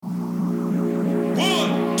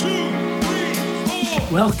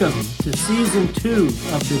Welcome to Season 2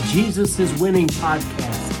 of the Jesus is Winning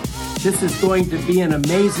podcast. This is going to be an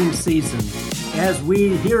amazing season as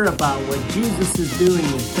we hear about what Jesus is doing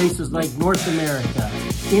in places like North America,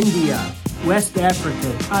 India, West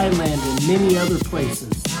Africa, Thailand, and many other places.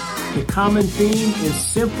 The common theme is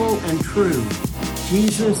simple and true.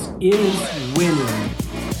 Jesus is winning.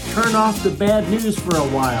 Turn off the bad news for a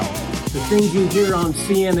while. The things you hear on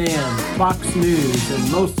CNN, Fox News,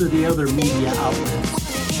 and most of the other media outlets.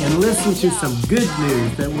 And listen to some good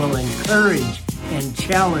news that will encourage and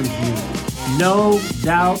challenge you. No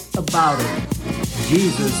doubt about it.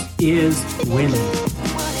 Jesus is winning.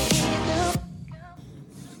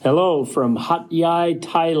 Hello from Hat Yai,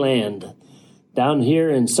 Thailand. Down here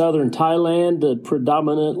in southern Thailand,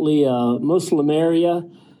 predominantly a Muslim area.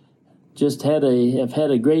 Have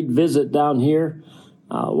had a great visit down here.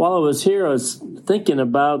 While I was here, I was thinking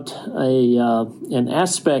about an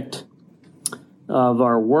aspect of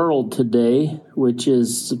our world today, which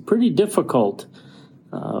is pretty difficult.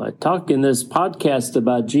 I talk in this podcast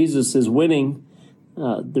about Jesus is winning.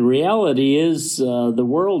 The reality is the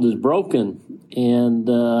world is broken, and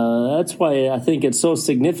that's why I think it's so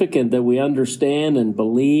significant that we understand and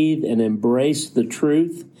believe and embrace the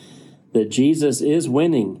truth that Jesus is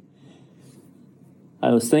winning. I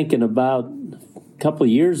was thinking about a couple of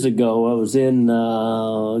years ago, I was in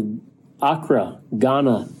Accra,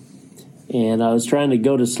 Ghana, and I was trying to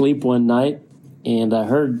go to sleep one night, and I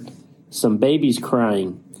heard some babies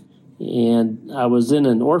crying. And I was in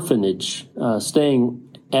an orphanage,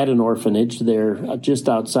 staying at an orphanage there just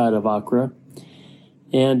outside of Accra.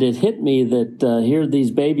 And it hit me that here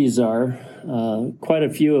these babies are, quite a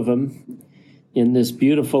few of them, in this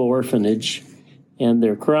beautiful orphanage, and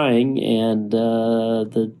they're crying. And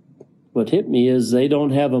what hit me is they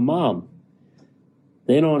don't have a mom.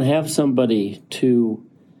 They don't have somebody to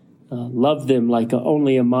love them like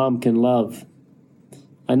only a mom can love.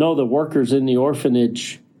 I know the workers in the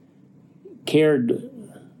orphanage cared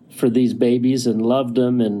for these babies and loved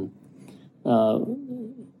them, and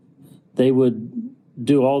they would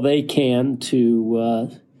do all they can to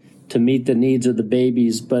meet the needs of the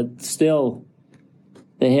babies, but still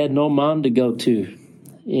they had no mom to go to.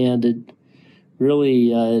 And it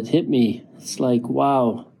really it hit me. It's like,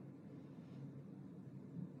 wow.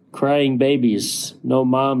 Crying babies, no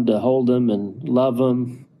mom to hold them and love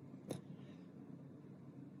them.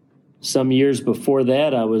 Some years before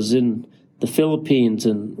that, I was in the Philippines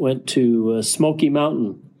and went to Smoky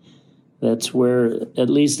Mountain. That's where, at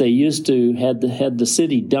least they used to, had the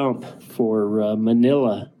city dump for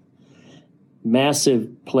Manila.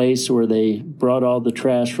 Massive place where they brought all the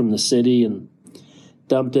trash from the city and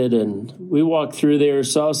dumped it. And we walked through there,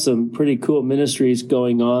 saw some pretty cool ministries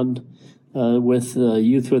going on with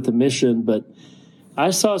Youth with a Mission, but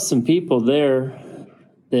I saw some people there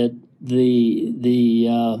that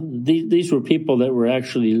these were people that were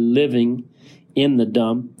actually living in the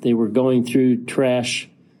dump. They were going through trash,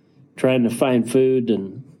 trying to find food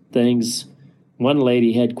and things. One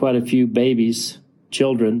lady had quite a few babies,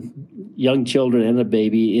 young children and a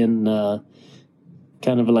baby in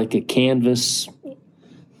kind of like a canvas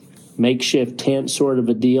makeshift tent sort of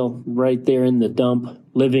a deal right there in the dump,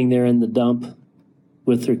 living there in the dump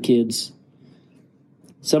with their kids.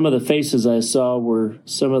 Some of the faces I saw were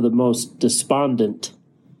some of the most despondent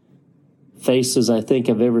faces I think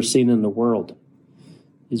I've ever seen in the world.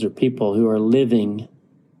 These are people who are living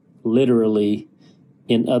literally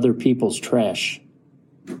in other people's trash.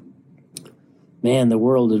 Man, the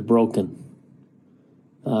world is broken.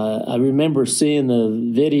 I remember seeing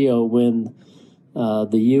the video when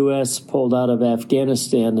the U.S. pulled out of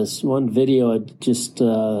Afghanistan. This one video just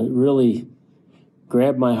really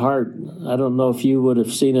grabbed my heart. I don't know if you would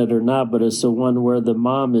have seen it or not, but it's the one where the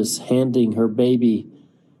mom is handing her baby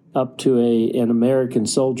up to an American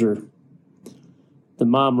soldier. The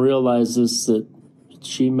mom realizes that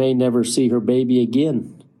she may never see her baby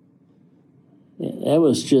again. That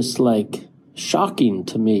was just like shocking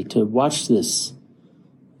to me to watch this.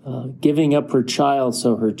 Giving up her child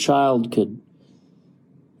so her child could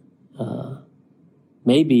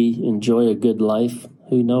maybe enjoy a good life.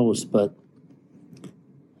 Who knows? But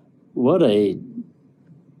what a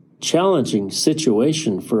challenging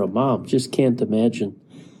situation for a mom. Just can't imagine.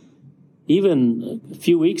 Even a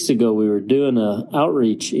few weeks ago, we were doing an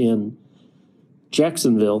outreach in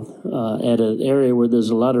Jacksonville at an area where there's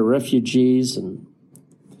a lot of refugees and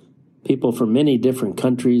people from many different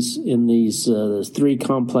countries in these three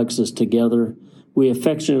complexes together. We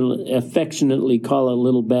affectionately call it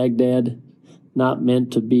Little Baghdad, not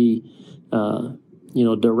meant to be,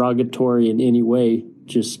 derogatory in any way.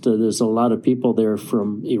 Just there's a lot of people there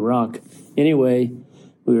from Iraq. Anyway,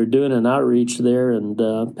 we were doing an outreach there and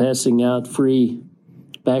passing out free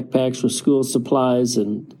backpacks with school supplies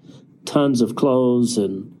and tons of clothes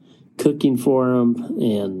and cooking for them.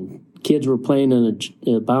 And kids were playing in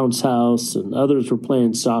a bounce house and others were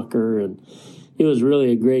playing soccer. And it was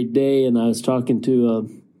really a great day. And I was talking to a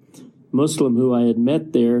Muslim who I had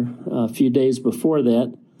met there a few days before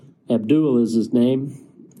that. Abdul is his name.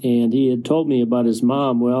 And he had told me about his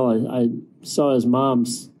mom. Well, I saw his mom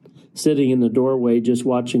sitting in the doorway just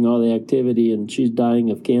watching all the activity, and she's dying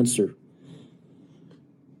of cancer.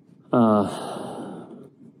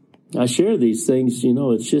 I share these things,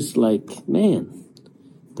 it's just like, man,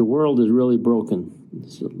 the world is really broken.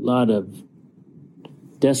 There's a lot of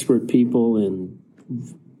desperate people in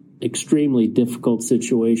extremely difficult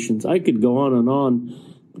situations. I could go on and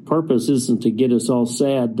on. The purpose isn't to get us all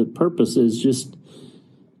sad. The purpose is just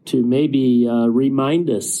to maybe remind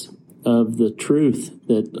us of the truth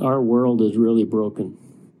that our world is really broken.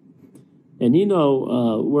 And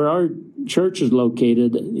where our church is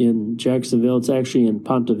located in Jacksonville, it's actually in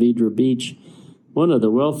Ponte Vedra Beach, one of the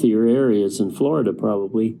wealthier areas in Florida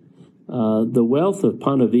probably. The wealth of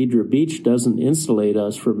Ponte Vedra Beach doesn't insulate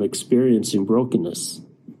us from experiencing brokenness.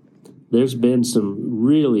 There's been some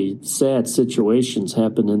really sad situations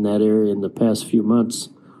happen in that area in the past few months.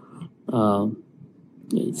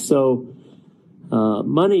 So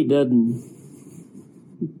money doesn't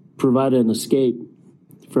provide an escape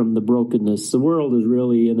from the brokenness. The world is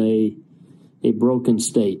really in a broken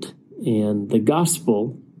state. And the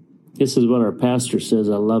gospel, this is what our pastor says.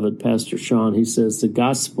 I love it, Pastor Sean. He says the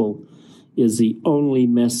gospel is the only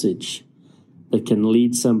message that can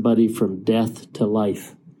lead somebody from death to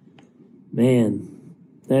life. Man,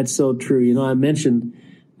 that's so true. I mentioned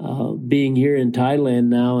being here in Thailand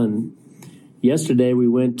now, and yesterday we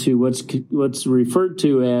went to what's referred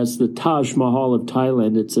to as the Taj Mahal of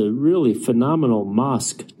Thailand. It's a really phenomenal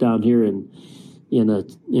mosque down here in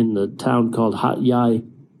the town called Hat Yai.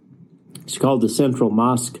 It's called the Central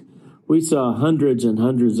Mosque. We saw hundreds and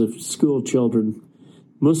hundreds of school children,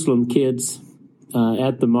 Muslim kids,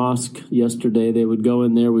 at the mosque yesterday. They would go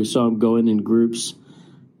in there. We saw them go in groups.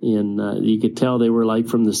 And you could tell they were like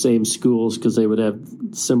from the same schools because they would have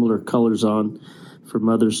similar colors on from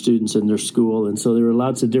other students in their school. And so there were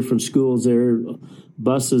lots of different schools there,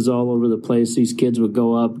 buses all over the place. These kids would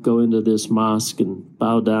go into this mosque and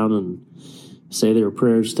bow down and say their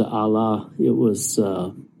prayers to Allah. It was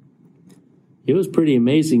pretty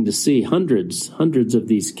amazing to see hundreds of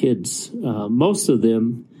these kids. Most of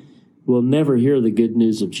them will never hear the good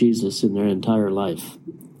news of Jesus in their entire life.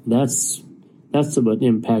 That's what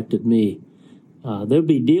impacted me. They'll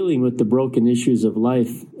be dealing with the broken issues of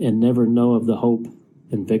life and never know of the hope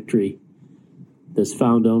and victory that's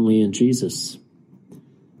found only in Jesus.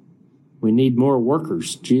 We need more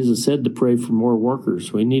workers. Jesus said to pray for more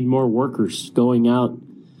workers. We need more workers going out,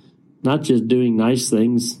 not just doing nice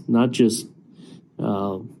things, not just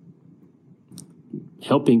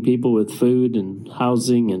helping people with food and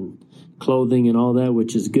housing and clothing and all that,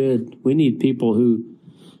 which is good. We need people who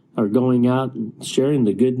are going out and sharing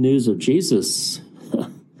the good news of Jesus.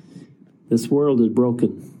 This world is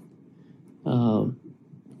broken.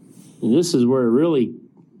 And this is where it really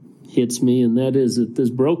hits me, and that is that this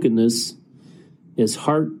brokenness, as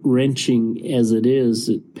heart-wrenching as it is,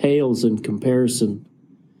 it pales in comparison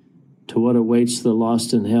to what awaits the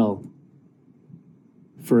lost in hell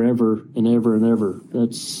forever and ever and ever.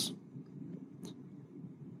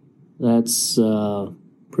 That's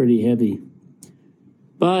pretty heavy.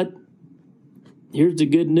 But here's the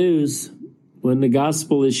good news. When the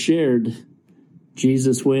gospel is shared,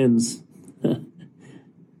 Jesus wins.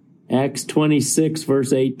 Acts 26,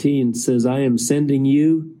 verse 18 says, I am sending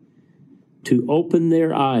you to open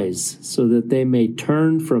their eyes so that they may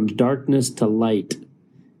turn from darkness to light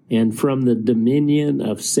and from the dominion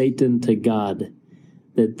of Satan to God,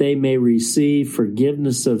 that they may receive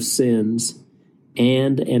forgiveness of sins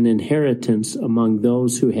and an inheritance among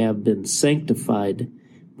those who have been sanctified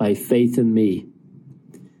by faith in me.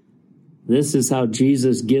 This is how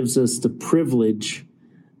Jesus gives us the privilege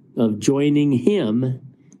of joining him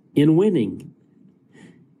in winning.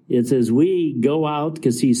 It's as we go out,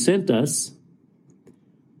 because he sent us,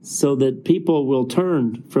 so that people will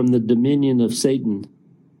turn from the dominion of Satan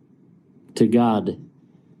to God.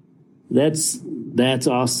 That's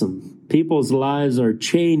awesome. People's lives are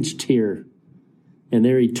changed here, and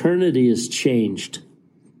their eternity is changed.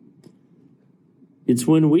 It's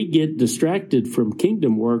when we get distracted from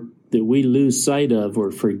kingdom work that we lose sight of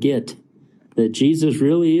or forget that Jesus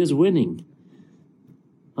really is winning.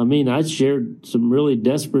 I mean, I shared some really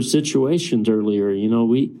desperate situations earlier.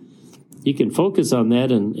 You can focus on that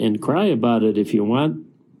and cry about it if you want.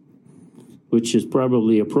 which is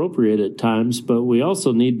probably appropriate at times, but we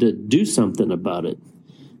also need to do something about it.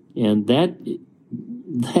 And that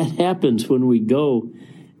happens when we go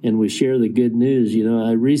and we share the good news. You know,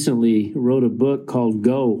 I recently wrote a book called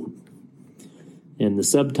Go, and the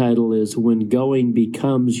subtitle is When Going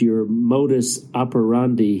Becomes Your Modus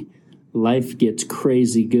Operandi, Life Gets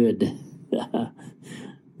Crazy Good.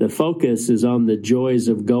 The focus is on the joys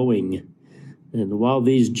of going. And while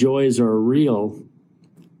these joys are real,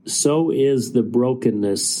 so is the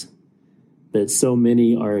brokenness that so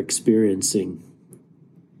many are experiencing.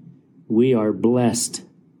 We are blessed.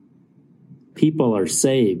 People are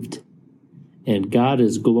saved. And God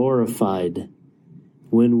is glorified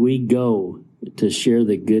when we go to share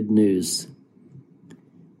the good news.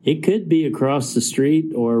 It could be across the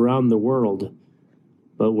street or around the world,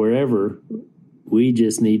 but wherever, we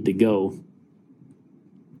just need to go.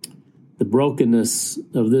 The brokenness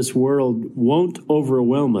of this world won't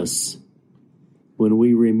overwhelm us when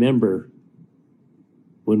we remember,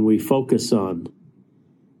 when we focus on,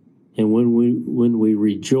 and when we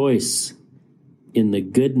rejoice in the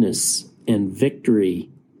goodness and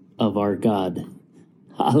victory of our God.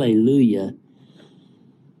 Hallelujah.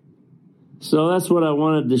 So that's what I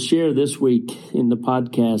wanted to share this week in the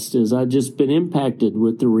podcast, is I've just been impacted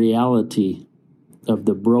with the reality of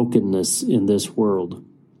the brokenness in this world.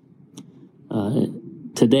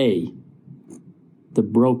 Today, the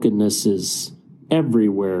brokenness is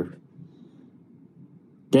everywhere.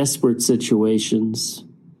 Desperate situations,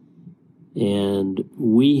 and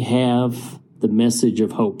we have the message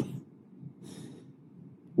of hope.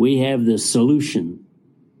 We have the solution.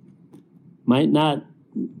 Might not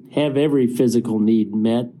have every physical need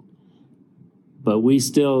met, but we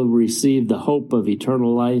still receive the hope of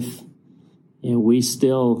eternal life, and we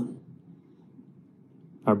still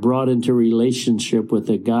are brought into relationship with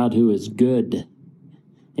a God who is good,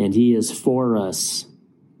 and He is for us,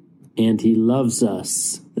 and He loves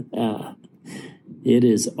us. It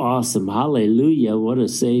is awesome. Hallelujah. What a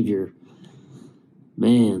Savior.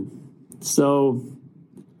 Man. So,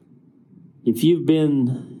 if you've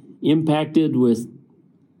been impacted with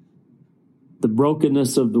the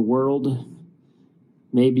brokenness of the world,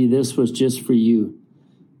 maybe this was just for you.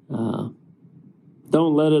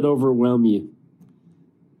 Don't let it overwhelm you.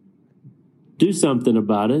 Do something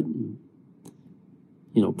about it.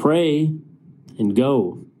 You know, pray and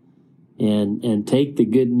go and take the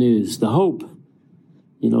good news, the hope.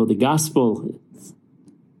 You know, the gospel,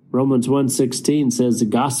 Romans 1:16 says the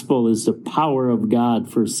gospel is the power of God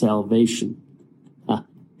for salvation.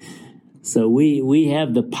 So we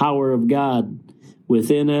have the power of God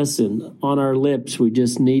within us and on our lips. We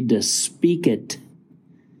just need to speak it.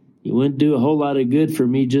 It wouldn't do a whole lot of good for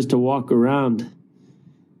me just to walk around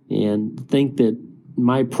and think that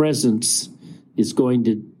my presence is going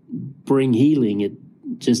to bring healing. It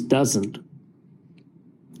just doesn't.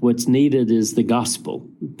 What's needed is the gospel.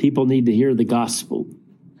 People need to hear the gospel.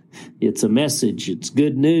 It's a message. It's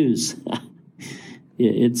good news.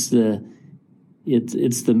 It's the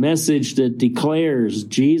message that declares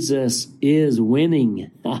Jesus is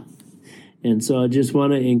winning. And so I just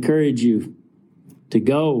want to encourage you to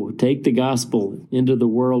go, take the gospel into the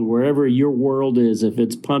world, wherever your world is, if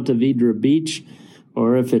it's Ponte Vedra Beach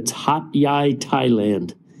or if it's Hat Yai,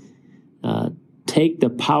 Thailand. Take the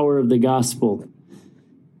power of the gospel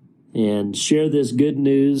and share this good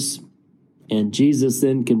news, and Jesus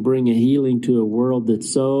then can bring a healing to a world that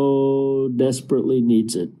so desperately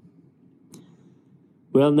needs it.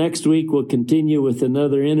 Well, next week we'll continue with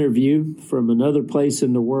another interview from another place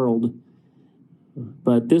in the world.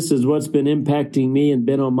 But this is what's been impacting me and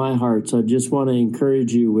been on my heart. So I just want to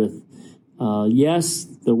encourage you with, yes,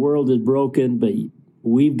 the world is broken, but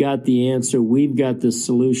we've got the answer. We've got the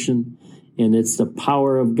solution, and it's the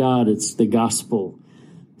power of God. It's the gospel.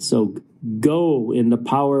 So go in the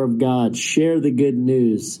power of God. Share the good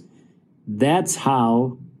news. That's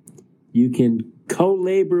how you can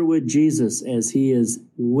co-labor with Jesus as He is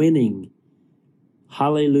winning.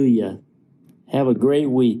 Hallelujah. Have a great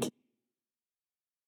week.